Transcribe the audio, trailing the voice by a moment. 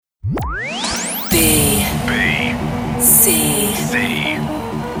B C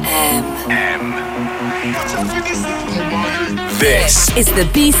M. This is the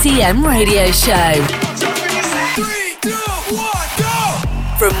BCM Radio Show. 3, 2, 1,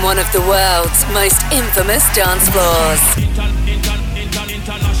 go! From one of the world's most infamous dance floors.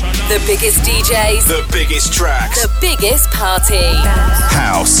 The biggest DJs. The biggest tracks. The biggest party.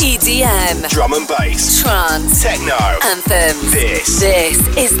 House. EDM. Drum and bass. Trance. Techno. Anthems. This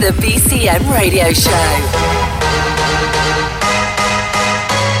is the BCM Radio Show.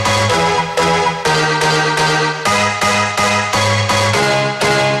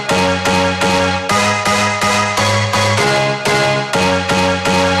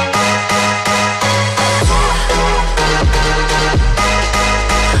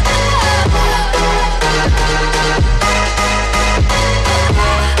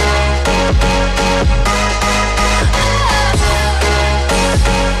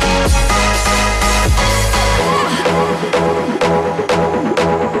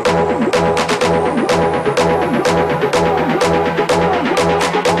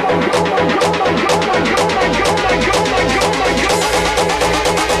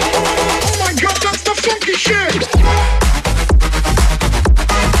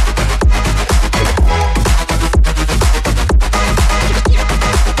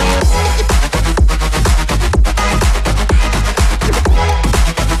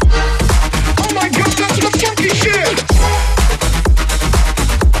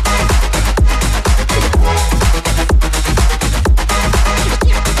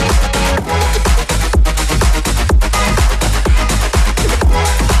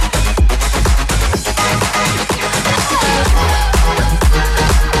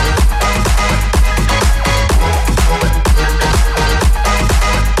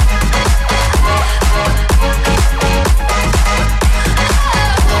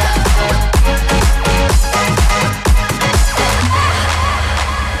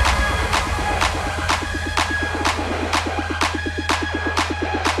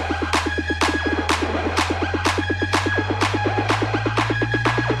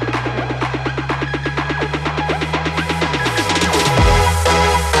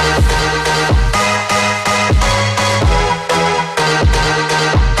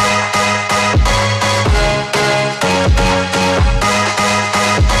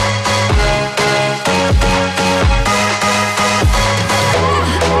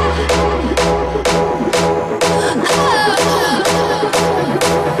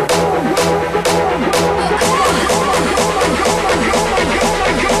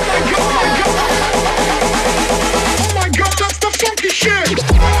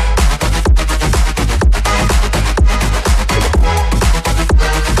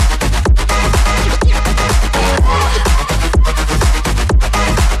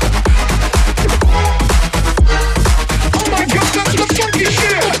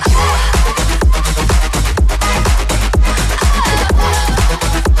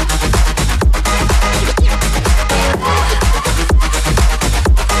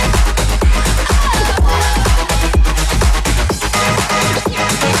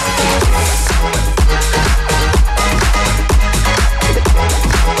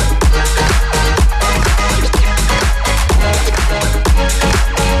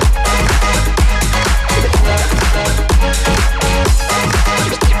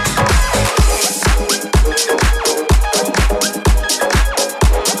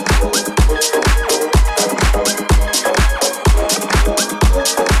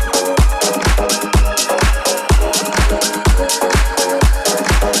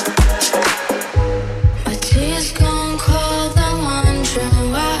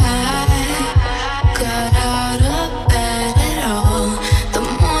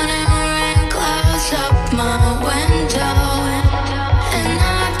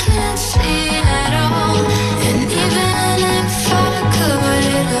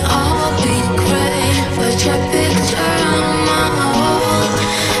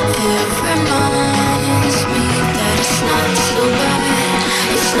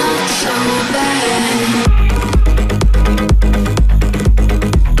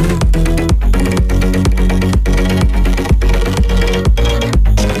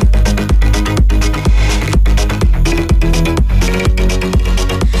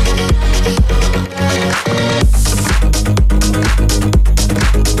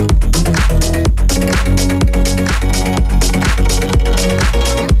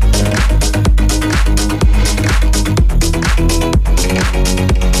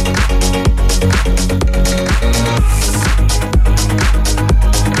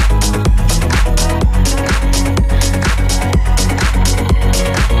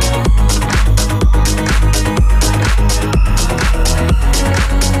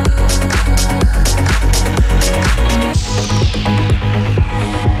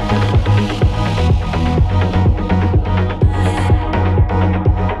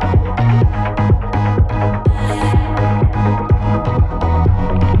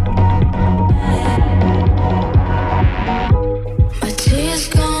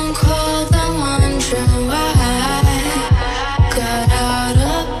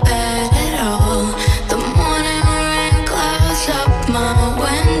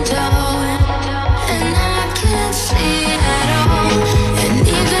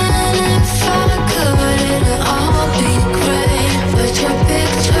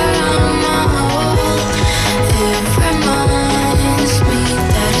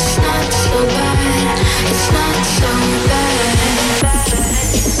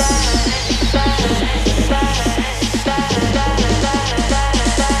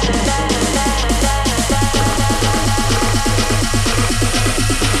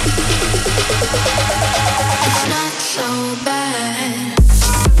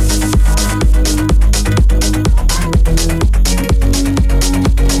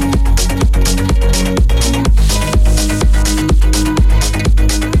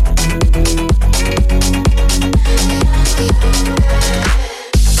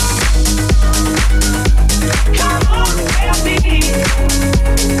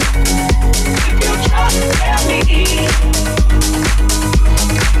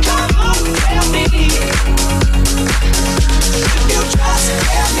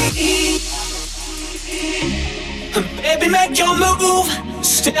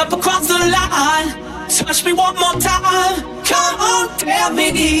 step across the line. Touch me one more time. Come on, tell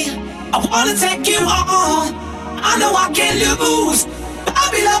me. I wanna take you on. I know I can't lose.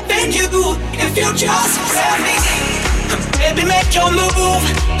 I'll be loving you if you just tell me. Baby, make your move.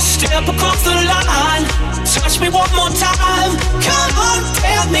 Step across the line. Touch me one more time. Come on,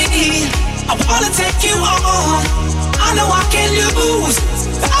 tell me. I wanna take you on. I know I can't lose.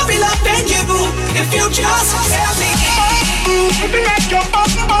 I'll be loving you if you just tell me. Baby, make your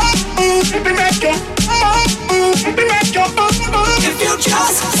move. Baby, make your move. Baby, make your move. If you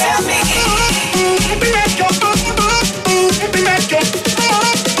just tell me. Baby, make your move. Baby, make your move.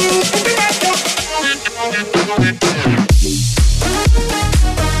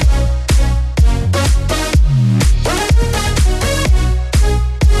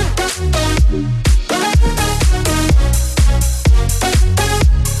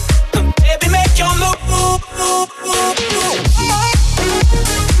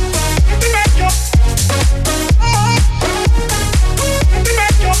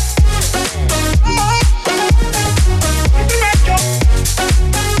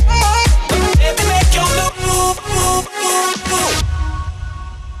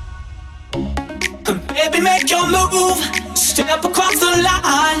 Baby, make your move. Step across the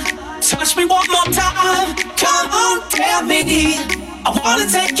line. Touch me one more time. Come on, tell me. I wanna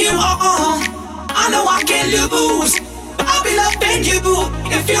take you on. I know I can't lose. I'll be loving you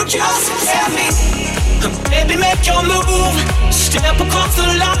if you just tell me. Baby, make your move. Step across the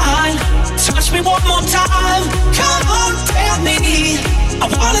line. Touch me one more time. Come on, tell me. I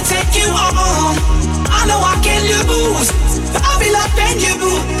wanna take you on. I know I can't lose. I'll be loving you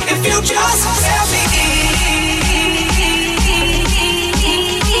if you just tell me.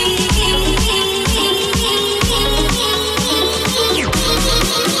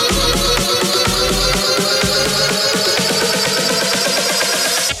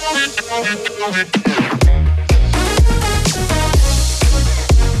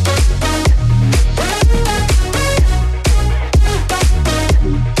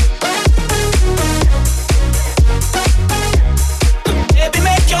 Baby,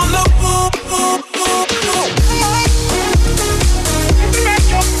 make your move.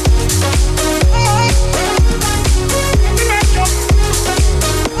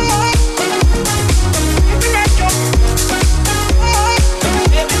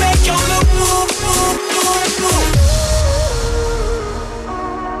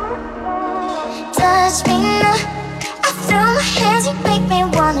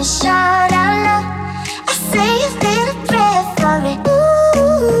 Shout out loud, I say a little prayer for it. Ooh,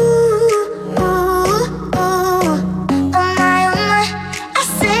 ooh, ooh. Oh my, I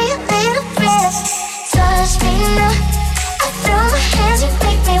say a little prayer. Touch me now, I throw my hands, you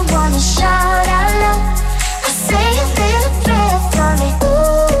make me wanna shout out loud. I say a little prayer for it. Ooh,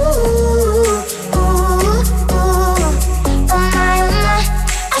 ooh, ooh. Oh my,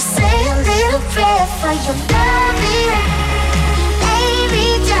 I say a little prayer for your love.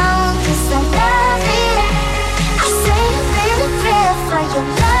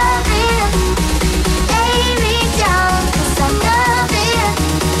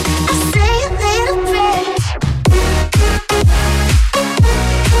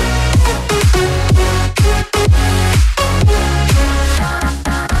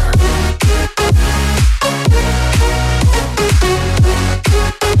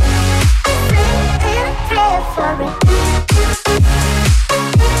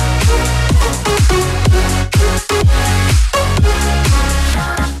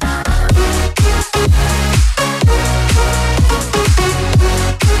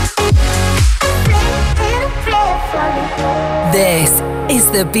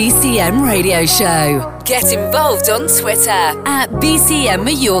 The BCM Radio Show. Get involved on Twitter at BCM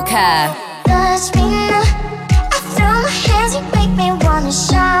Mallorca. Touch me now, I throw my hands, you make me wanna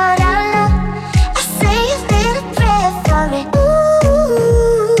shout out loud. I say a little prayer for it. Ooh,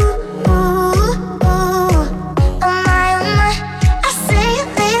 ooh, ooh. Oh my, I say a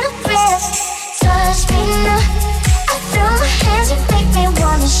little prayer. Touch me now, I throw my hands, you make me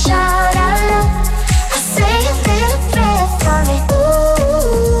wanna shout out loud. I say a little prayer for it.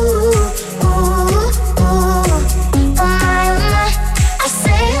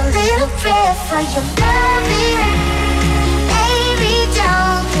 For your love, baby,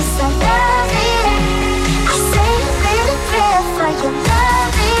 don't, 'cause I love it. I say a little prayer for your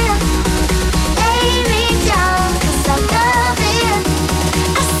love, baby, don't, 'cause I love it.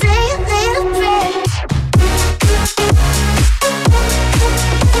 I say a little prayer.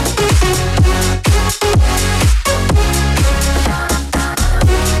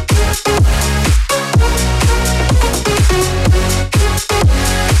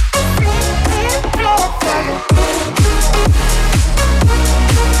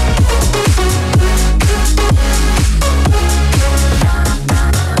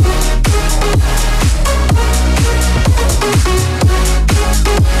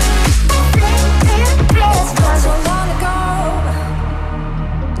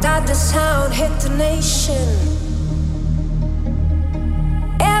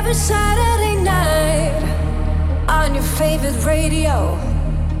 favorite radio.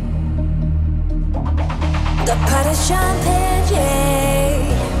 The party's jumping,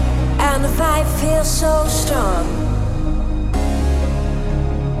 yeah, and the vibe feels so strong.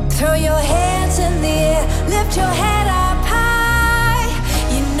 Throw your hands in the air, lift your head up high.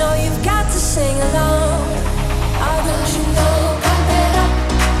 You know you've got to sing along. Oh, don't you know, pump it up.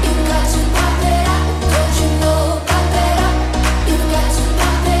 You've got to pump it up. Don't you know, pump it up. You've got to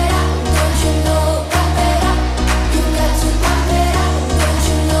pump it up. Don't you know, pump it up. You've got to pump it up. Don't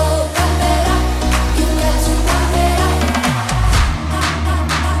you know, pump it up. You've got to pump it up.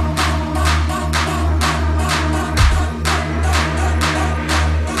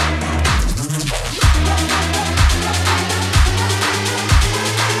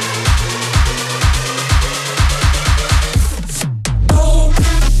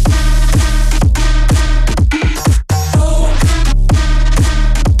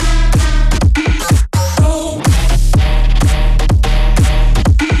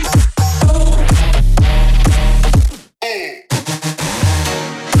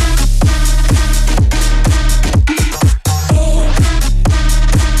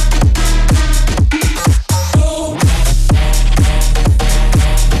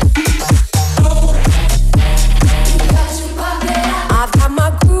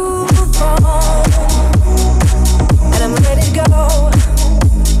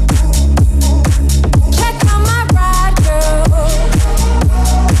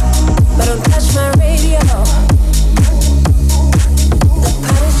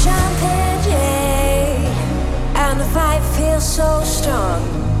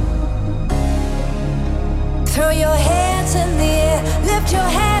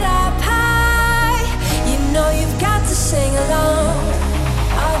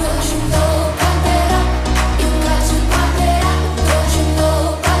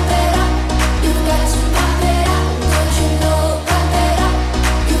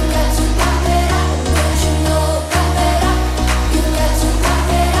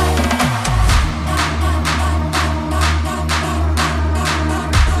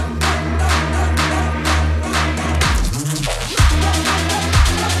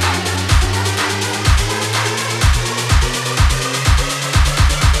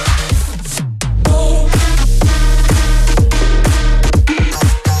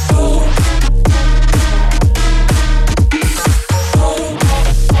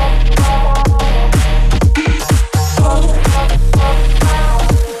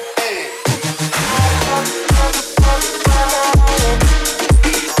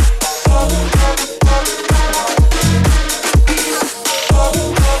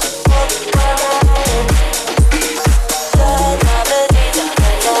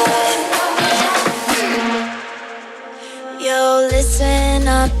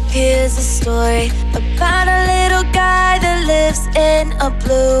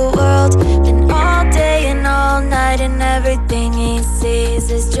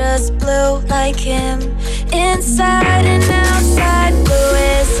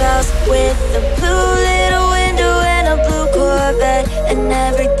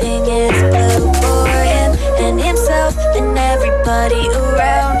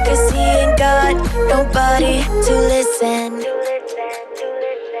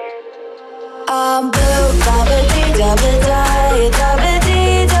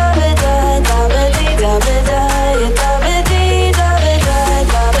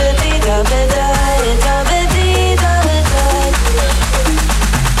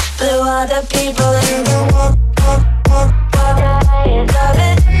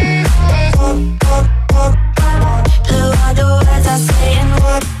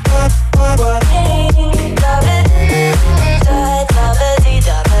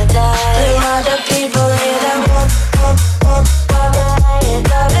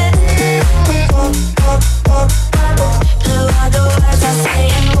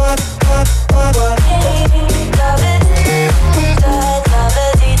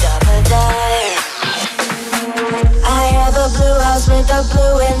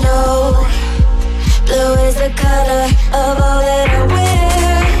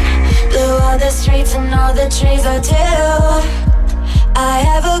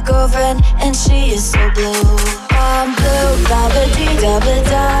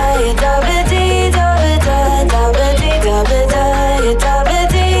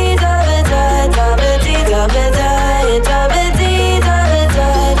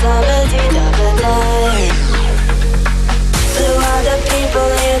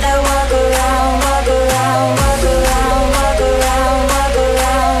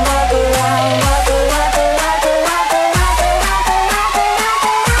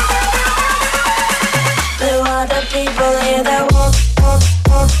 People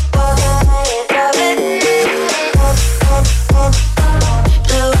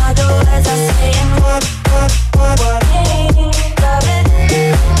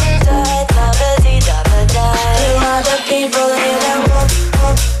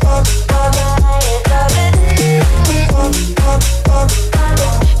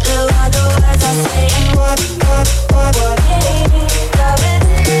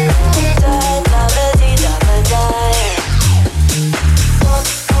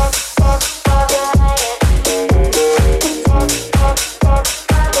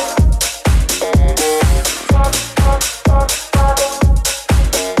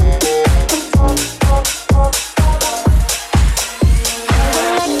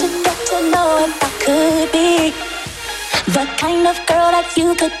the kind of girl that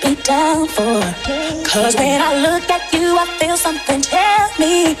you could be down for. Cause when I look at you, I feel something tell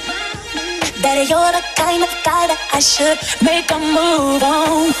me that you're the kind of guy that I should make a move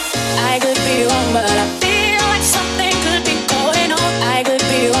on. I could be wrong, but I feel like something could be going on. I could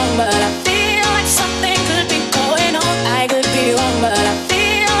be wrong, but I feel like something could be going on. I could be wrong, but I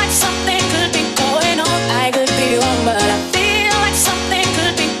feel like something could be going on. I could be wrong, but I feel like something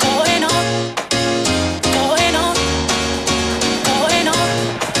could be going on. Going on. Going on.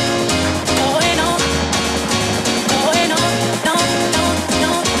 Going on. Going on. No, no, no,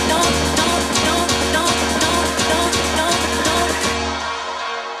 no, no, no, no, no, no, no, no.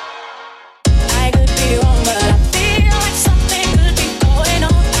 I could be wrong, but I feel like something could be going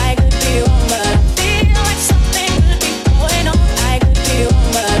on. I could be wrong, but I feel like something could be going on. I could be wrong,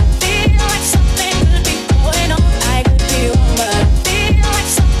 but I feel like something could be going on. I could be wrong, but I feel like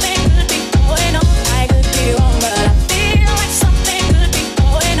something could be going on. I could be wrong, but I feel like something could be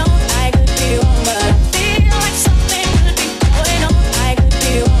going on. I could be wrong, but I feel like something could be going on. I could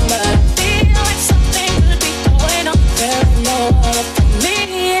be wrong, but I feel like something could be going on. There ain't no other for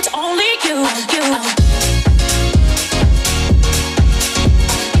me, it's only you,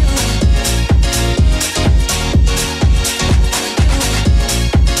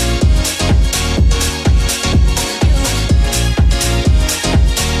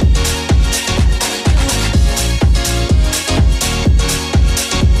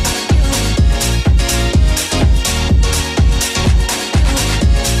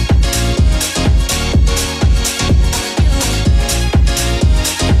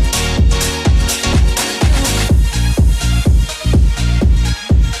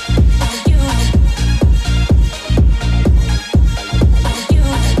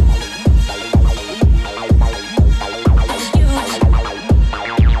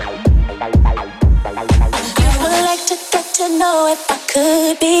 If I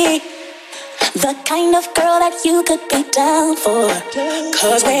could be the kind of girl that you could be down for.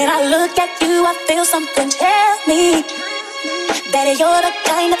 Cause when I look at you, I feel something tell me that you're the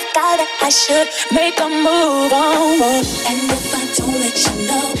kind of guy that I should make a move on. And if I don't let you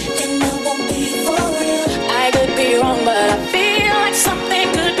know, then I won't be for real. I could be wrong, but I feel like something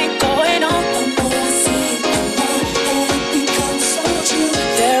could be going on. The more I see it, the more that it becomes so true.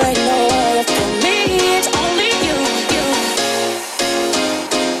 There ain't no other for me, it's only you, you.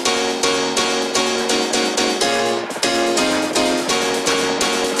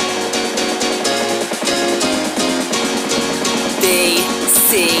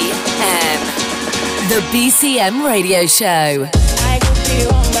 BCM, the BCM Radio Show. I could be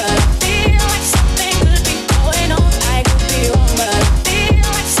wrong, but I feel like something could be going on. I could be wrong, but I feel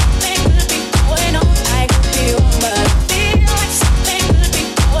like something could be going on. I could be wrong, but I feel like something could be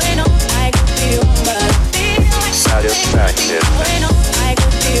going on. I could be wrong, but I feel like Satisfaction. going on. I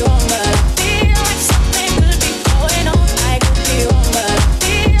could be wrong, but I feel like something could be going on. I could be wrong, but I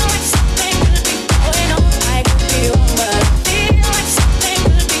feel like something could be going on. I could be wrong, but I feel like something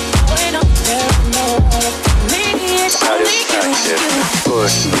could be going on. There's no other for me, it's only Satisfaction. you.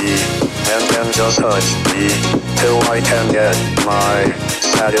 Push me and then just touch me till I can get my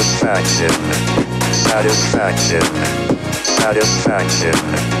satisfaction. Satisfaction. Satisfaction.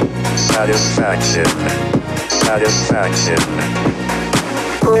 Satisfaction.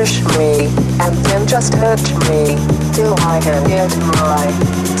 Satisfaction. Push me and then just hurt me till I can get my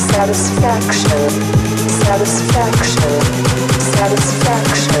satisfaction. Satisfaction.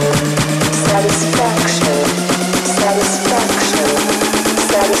 Satisfaction. Satisfaction. Satisfaction.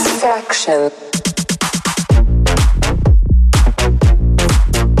 Satisfaction. Satisfaction.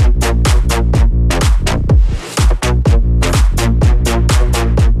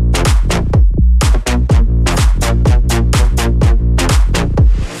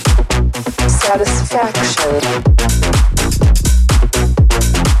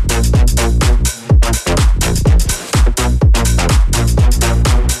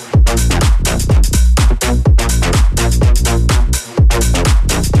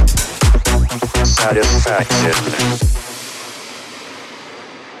 Satisfaction.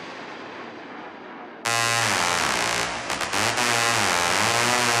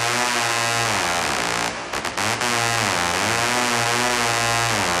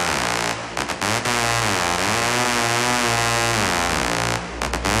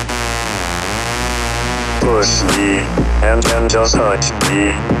 Push me and then just touch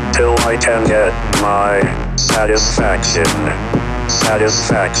me till I can get my satisfaction.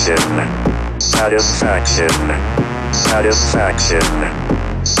 Satisfaction. Satisfaction.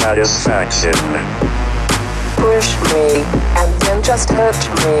 Satisfaction. Satisfaction. Push me and then just hurt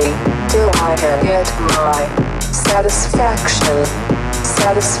me till I can get my satisfaction,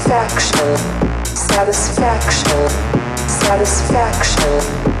 satisfaction, satisfaction, satisfaction,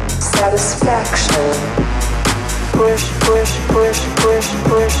 satisfaction. Push, push, push, push,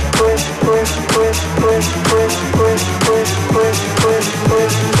 push, push, push, push, push, push, push, push, push, push, push,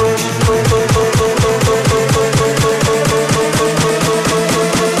 push,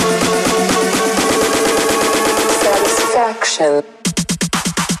 satisfaction.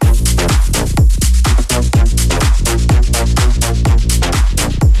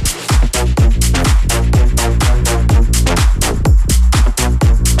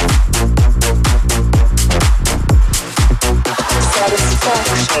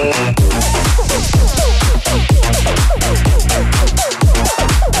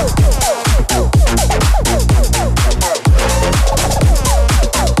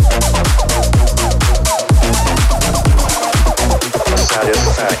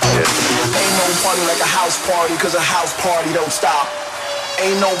 Cause a house party don't stop.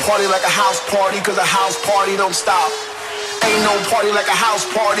 Ain't no party like a house party, cause a house party don't stop. Ain't no party like a house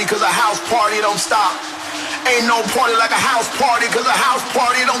party, cause a house party don't stop. Ain't no party like a house party, cause a house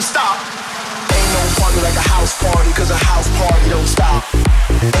party don't stop. Ain't no party like a house party, cause a house party don't stop.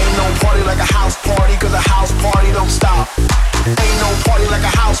 Ain't no party like a house party, cause a house party don't stop. Ain't no party like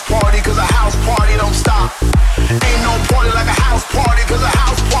a house party, cause a house party don't stop. Ain't no party like a house party, cause a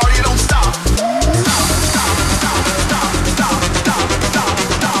house party don't stop.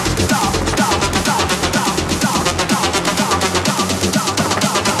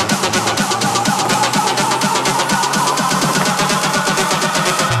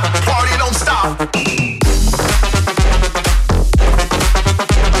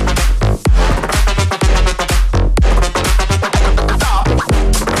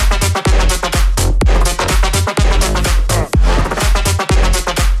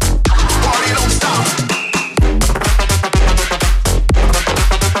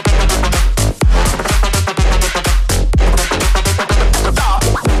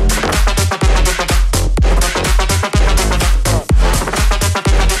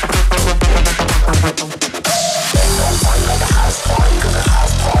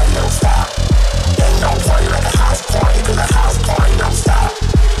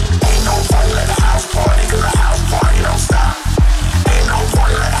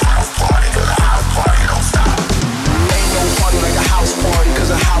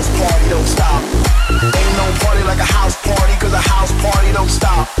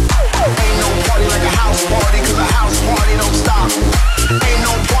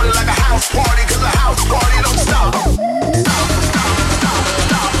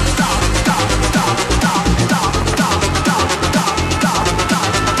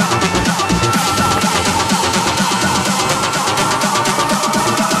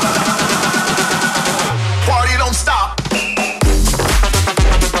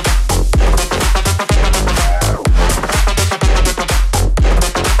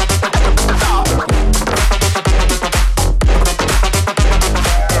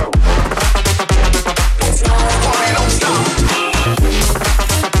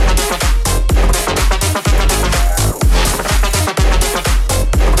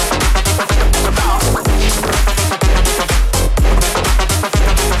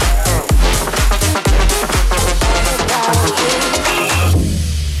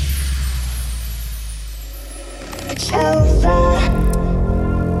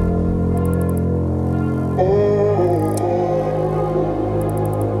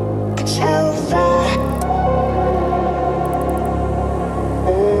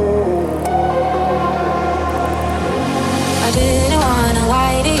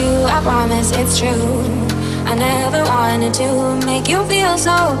 It's true. I never wanted to make you feel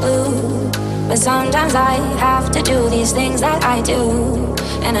so blue, but sometimes I have to do these things that I do,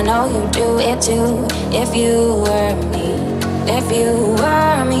 and I know you do it too. If you were me, if you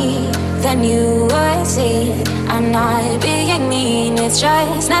were me, then you would see I'm not being mean, it's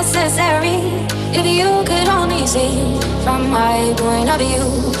just necessary. If you could only see from my point of view,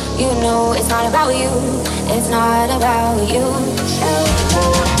 you know it's not about you, it's not about you.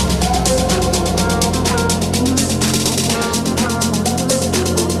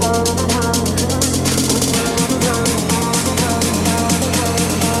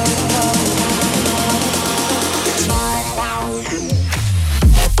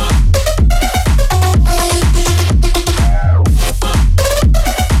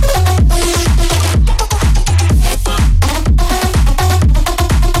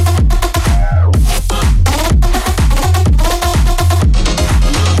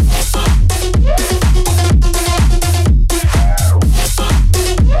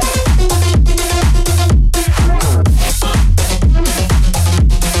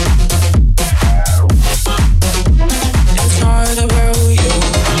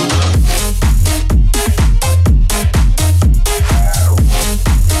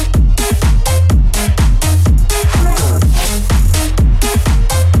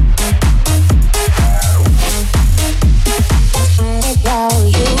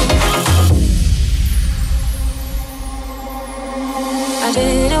 I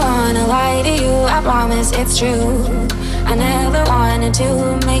didn't wanna lie to you, I promise it's true. I never wanted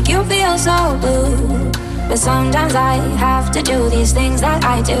to make you feel so blue, but sometimes I have to do these things that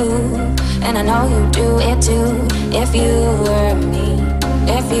I do, and I know you do it too. If you were me,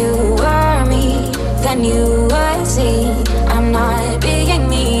 if you were me, then you would see I'm not being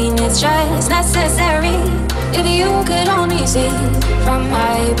mean, it's just necessary. If you could only see from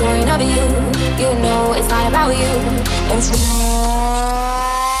my point of view, you know it's not about you, it's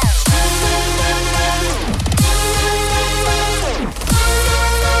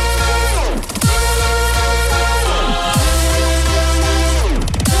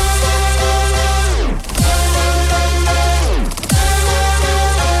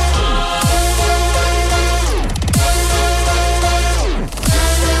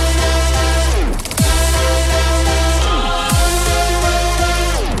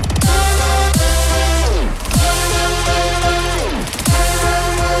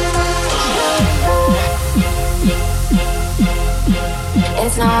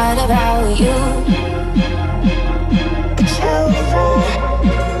it's not about you.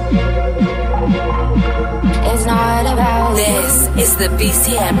 It's not about you. This is the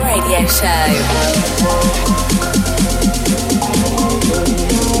BCM Radio Show.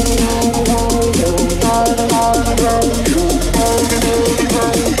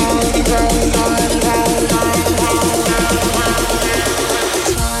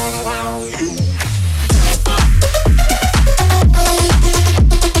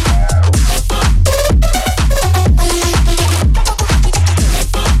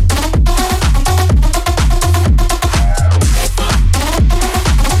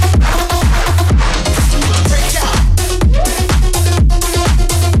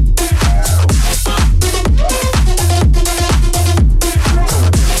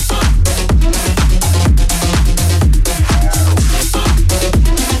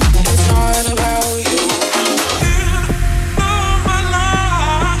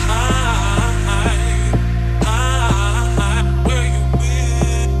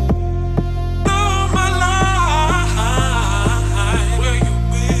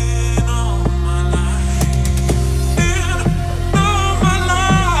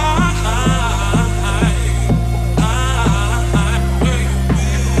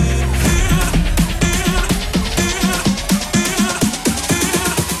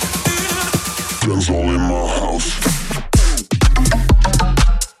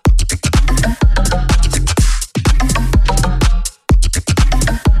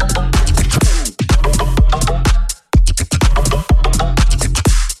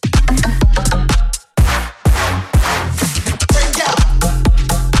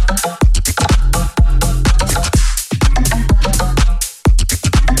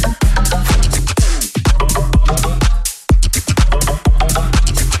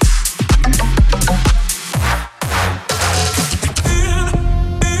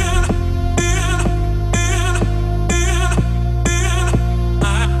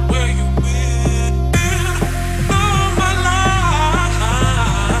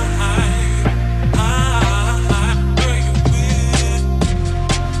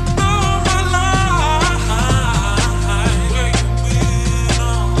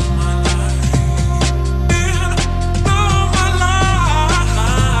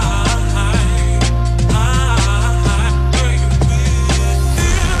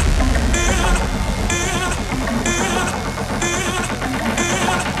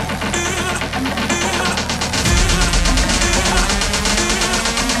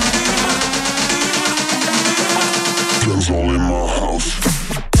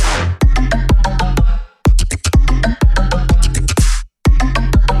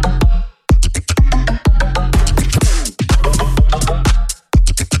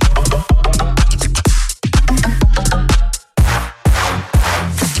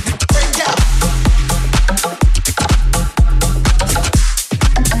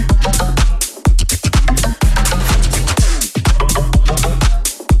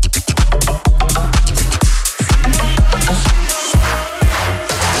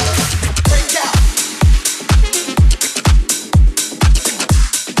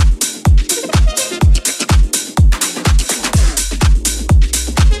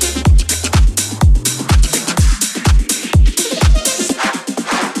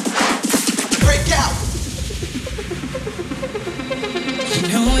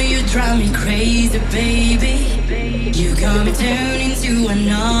 drive me crazy, baby. You got me turning to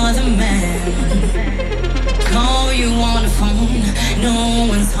another man. Call you on the phone, no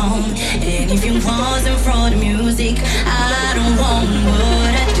one's home. And if you wasn't for the music, I don't want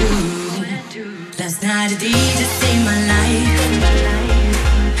what I do. Last night the DJ saved my life.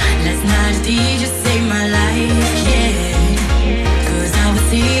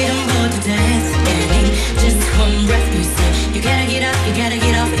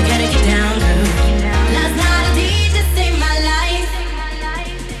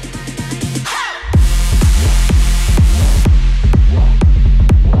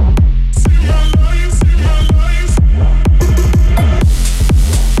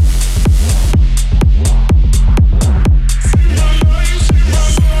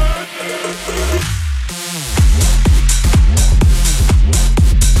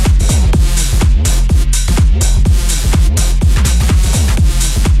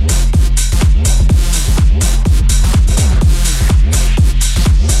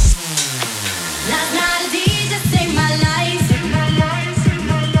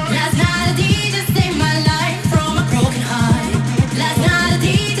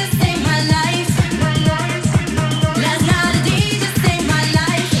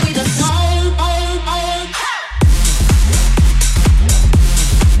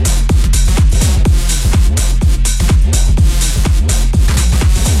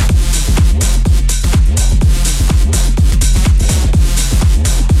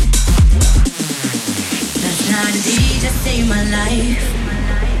 DJ saved my life.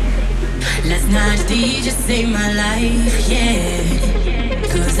 Last night the DJ saved my life, yeah.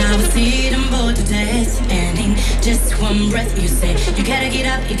 Cause I was sitting bored to death, and in just one breath you say, you gotta get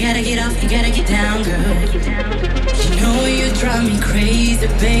up, you gotta get off, you gotta get down, girl. You know you drive me crazy,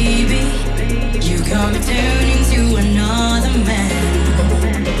 baby. You got me turning to another man.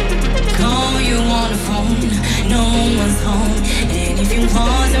 Call you on the phone, no one's home. And if you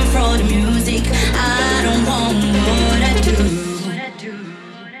wasn't for the music, I don't want what I do.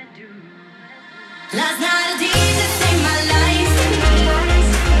 Last night a DJ saved my life.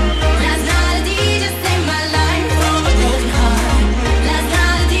 Last night a DJ saved my life from a broken heart. Last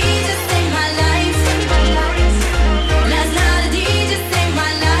night a DJ saved my life. Last night a DJ saved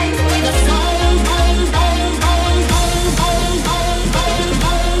my life with a song, boom, boom, boom, boom, boom, boom, boom,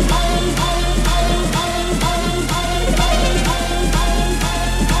 boom, boom, boom, boom, boom, boom,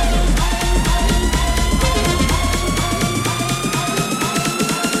 boom, boom,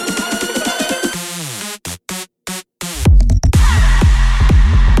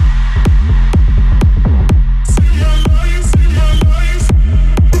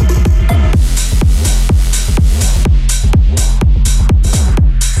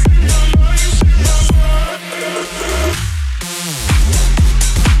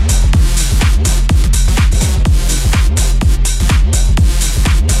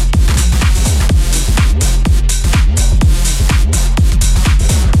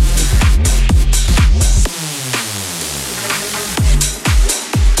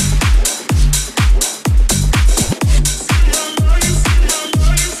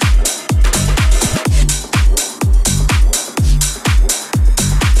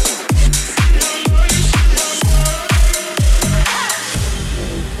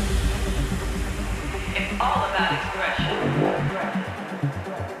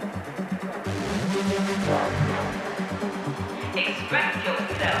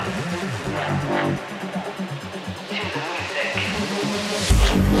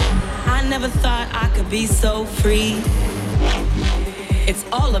 be so free. It's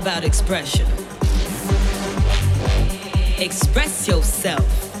all about expression. Express yourself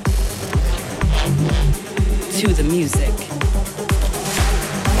to the music.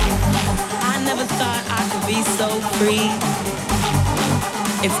 I never thought I could be so free.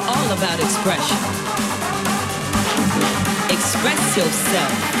 It's all about expression. Express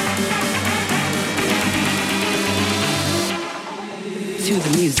yourself to the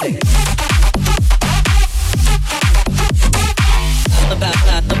music.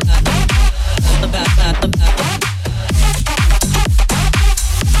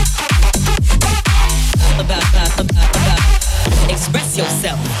 Express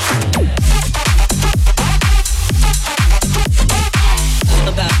yourself.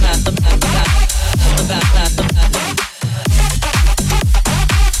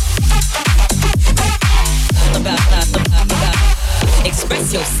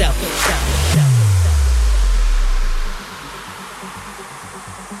 Express yourself.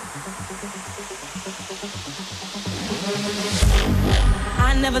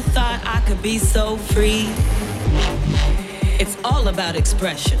 I never thought I could be so free. It's all about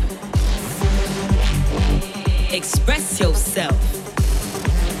expression. Express yourself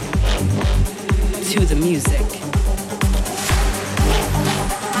to the music.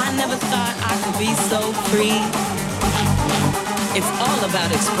 I never thought I could be so free. It's all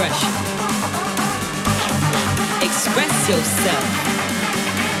about expression. Express yourself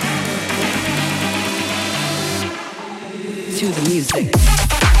to the music.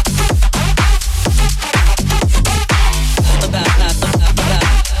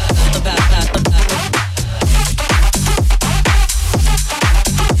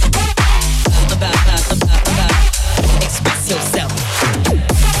 Express yourself.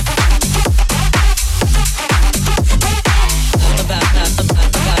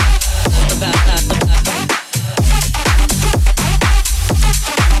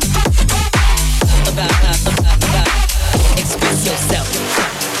 Express yourself.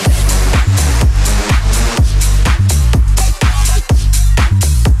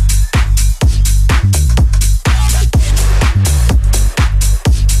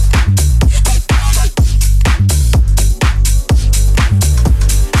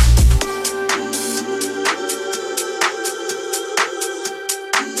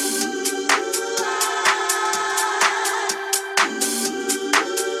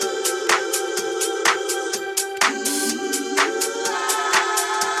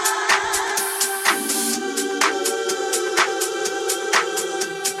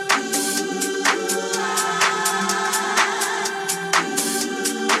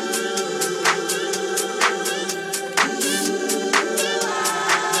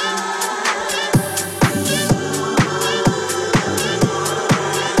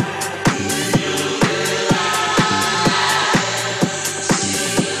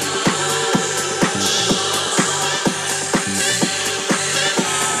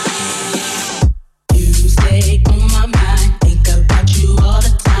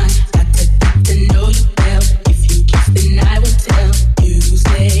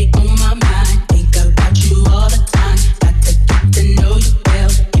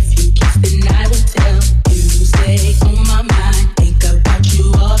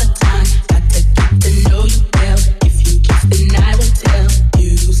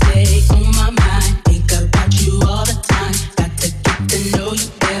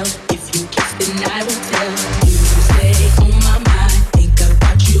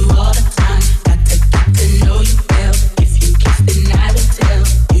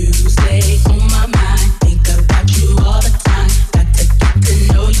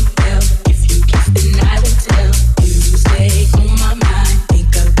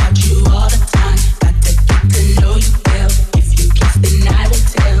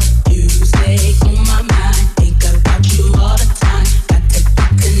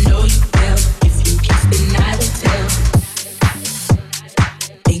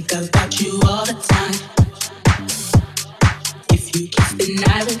 then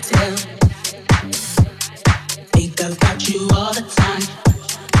I will tell. Think about you all the time.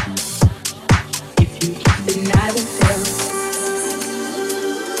 If you kiss, then I will tell.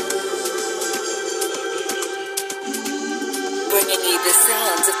 Bringing you the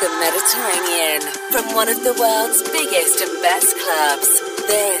sounds of the Mediterranean from one of the world's biggest and best clubs.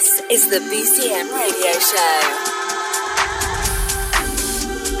 This is the BCM Radio Show.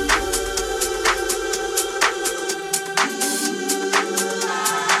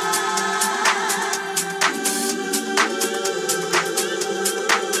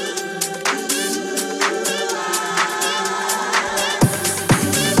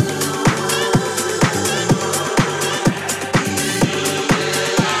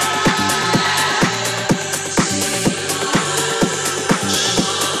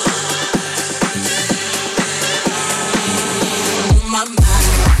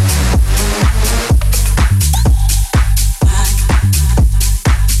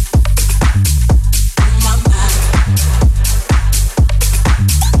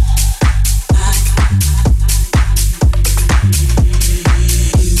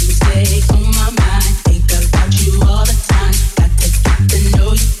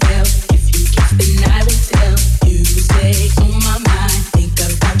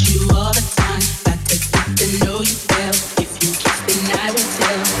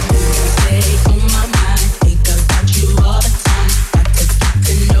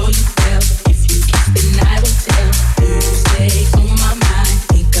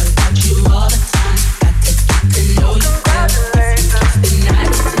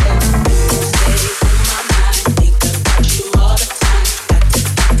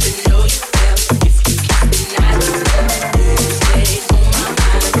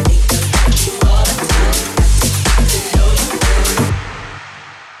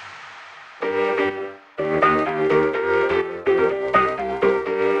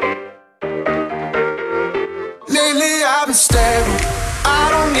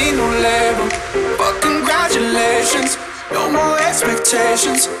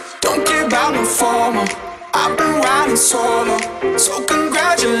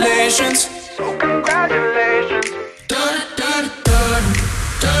 Congratulations.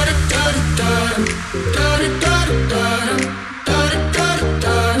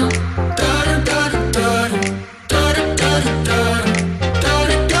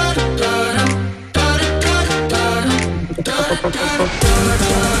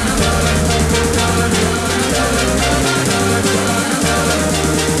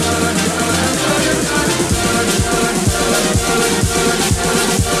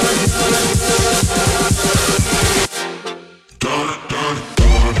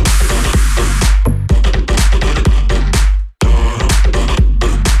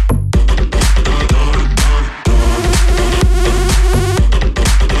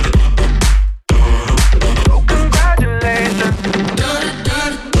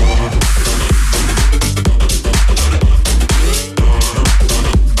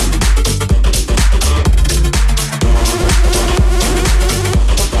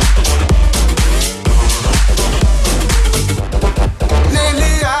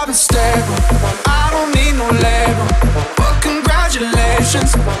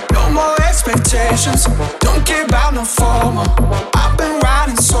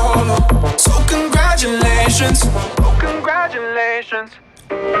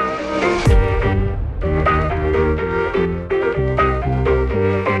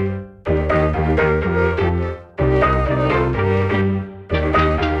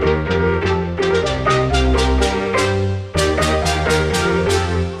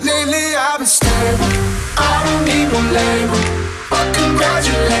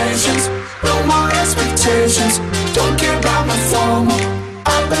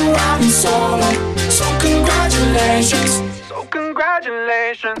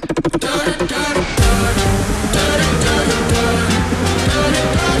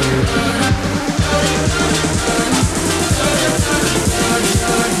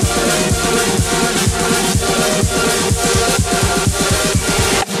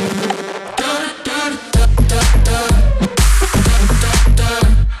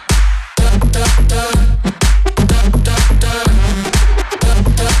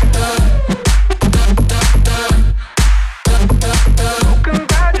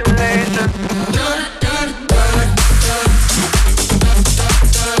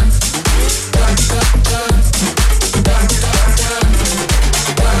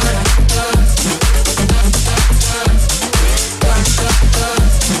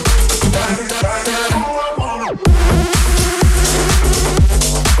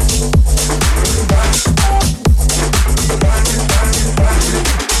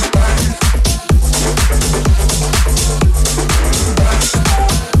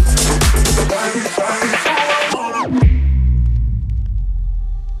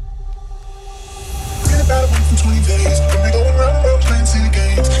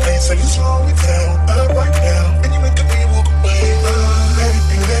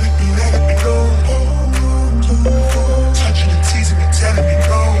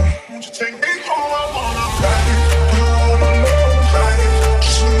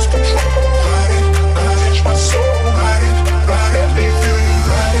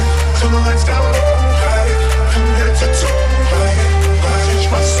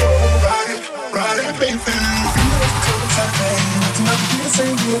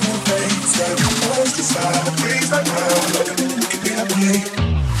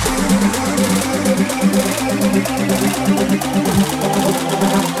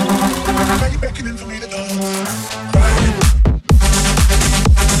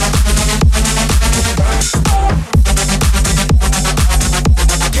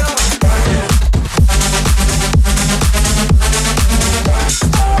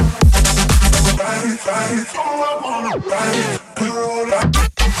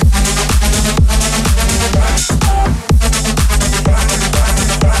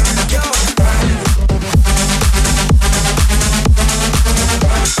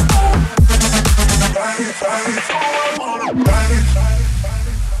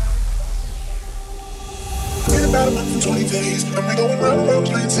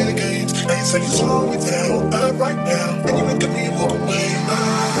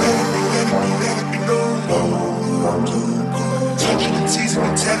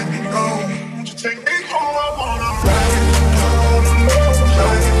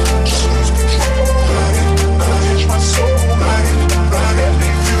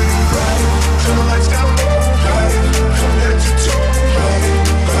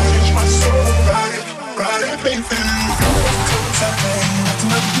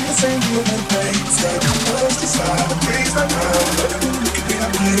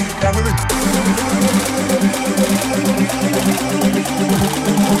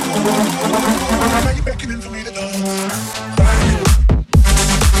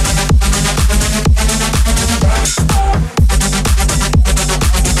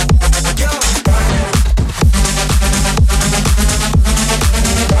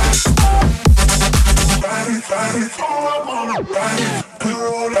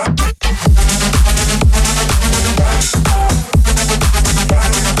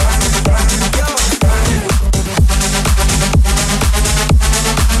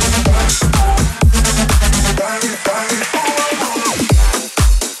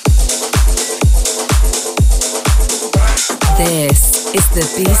 This is the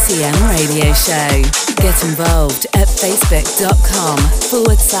BCM Radio Show. Get involved at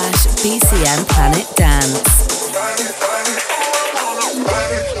facebook.com/BCM Planet Dance.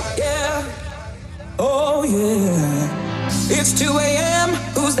 Yeah. Oh yeah. It's 2 a.m.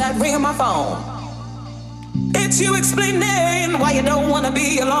 Who's that ringing my phone? It's you explaining why you don't wanna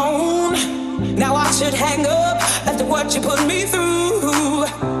be alone. Now I should hang up after what you put me through.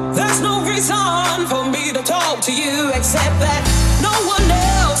 There's no reason for me to talk to you except that no one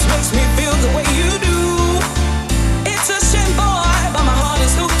else makes me feel the way you do. It's a shame, boy, but my heart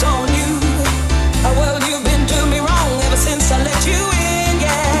is hooked on you. Well, you've been doing me wrong ever since I let you in,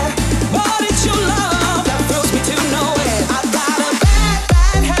 yeah. But it's your love that thrills me to know it. I've got a bad,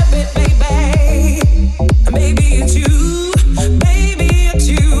 bad habit, baby. Maybe it's you, maybe it's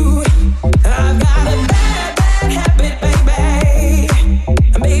you. I've got a bad, bad habit, baby.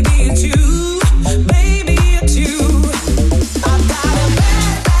 Maybe it's you, maybe it's you. I've got a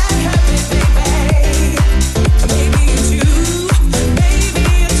bad, bad habit, baby. Maybe it's you, maybe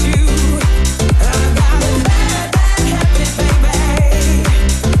it's you. I've got a bad, bad habit, baby.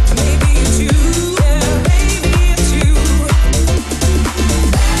 Maybe it's you, yeah, maybe it's you.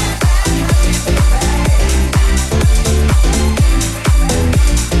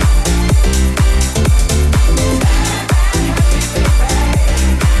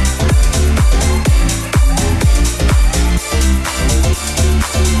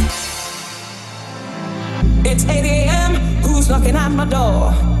 It's 8 a.m. Who's knocking at my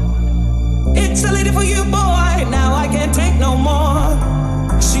door? It's a lady for you, boy. Now I can't take no more.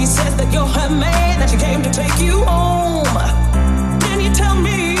 She says that you're her man, that she came to take you home. Can you tell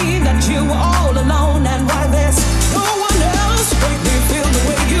me that you were all alone and why there's no one else make me feel the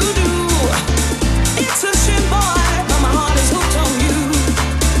way you do? It's a shame, boy, but my heart is hooked on you.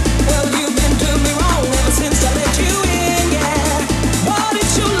 Well, you've been doing me wrong ever since I let you in, yeah. But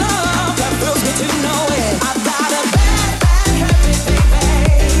it's your love that thrills me to know it. I've got a bad, bad habit, baby.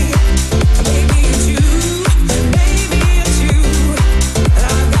 Maybe it's you, maybe it's you.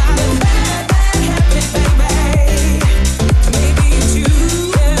 I've got a bad, bad habit, baby.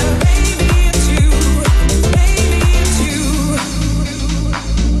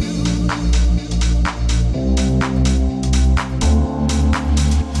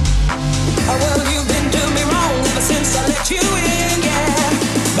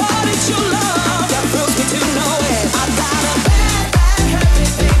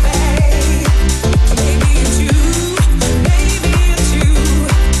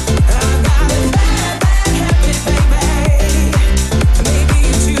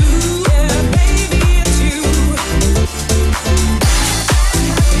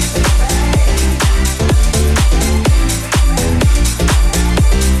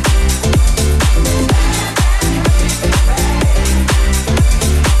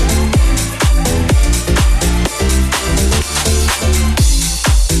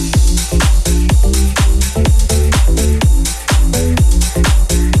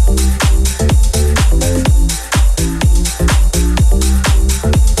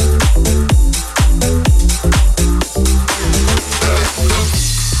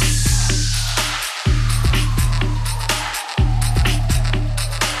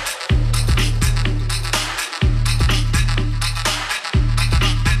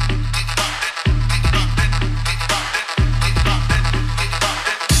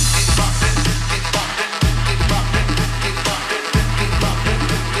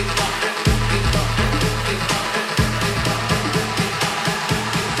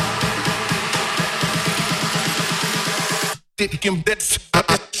 Thinking bits.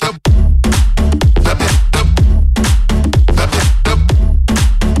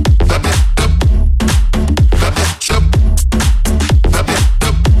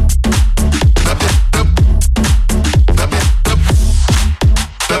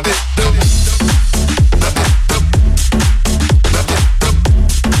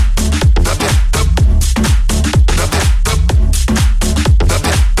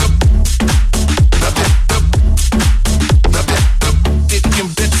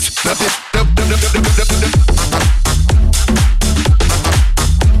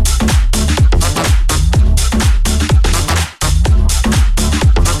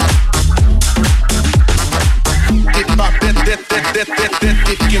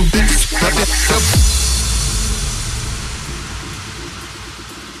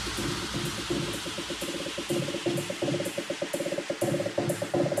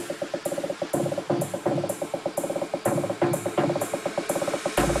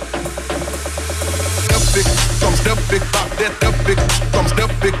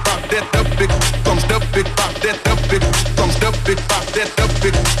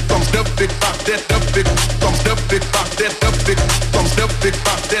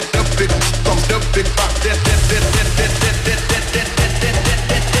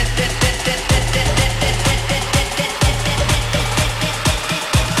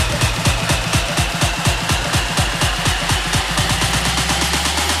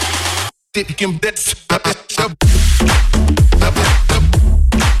 Thinking bits.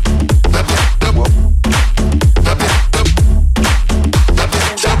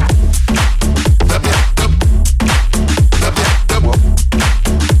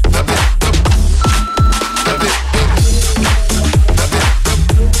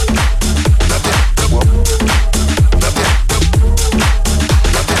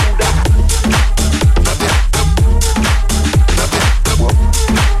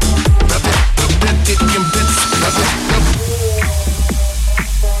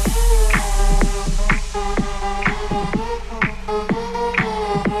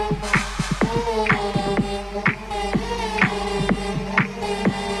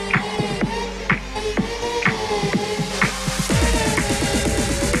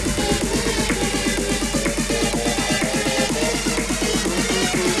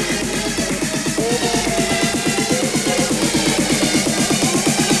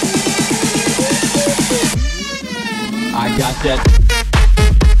 I got that.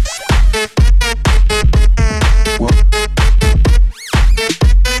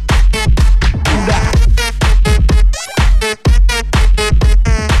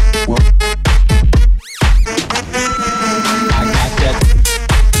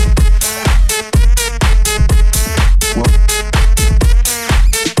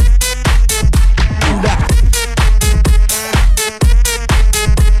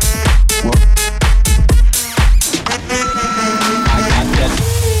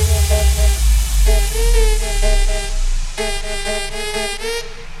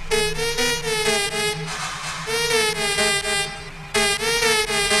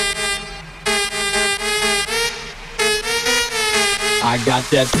 I got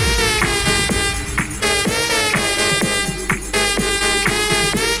that.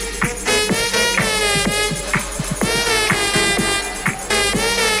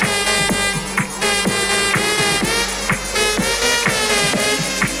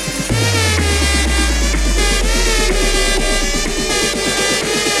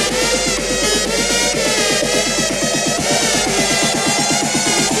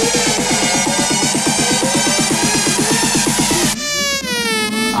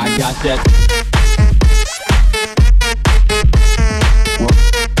 I got that.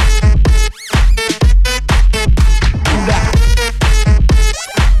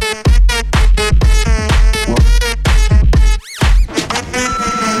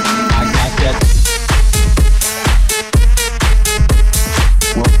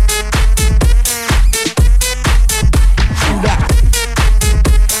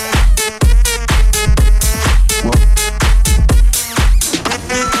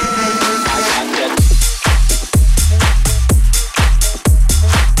 I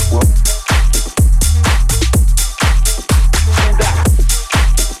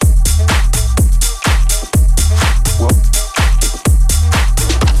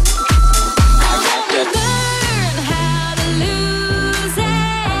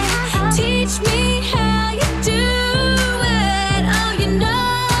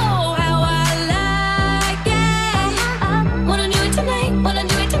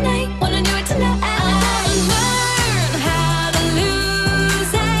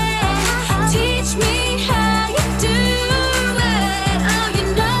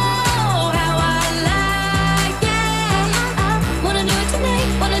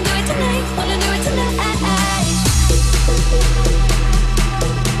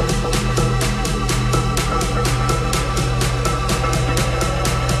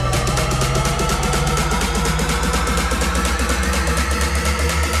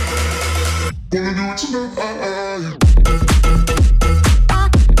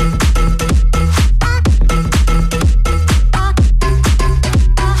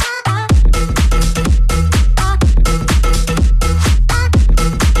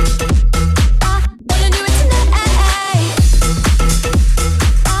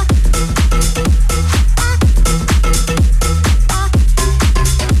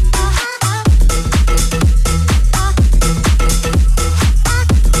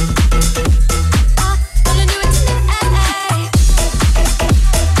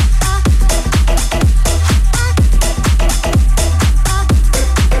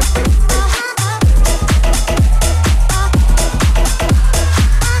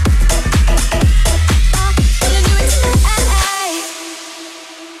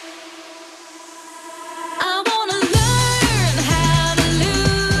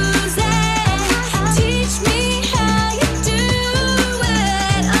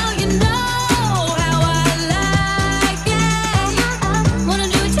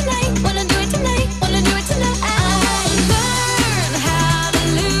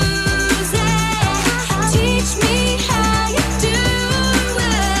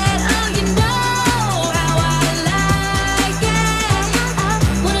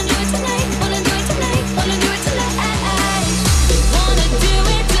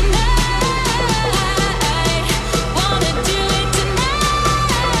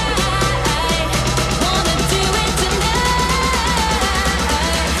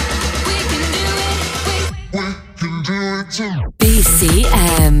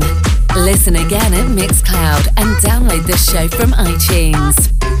BCM. Listen again at Mixcloud and download the show from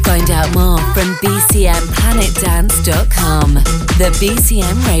iTunes. Find out more from bcmplanetdance.com. The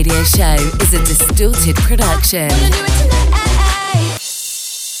BCM Radio Show is a Distorted production.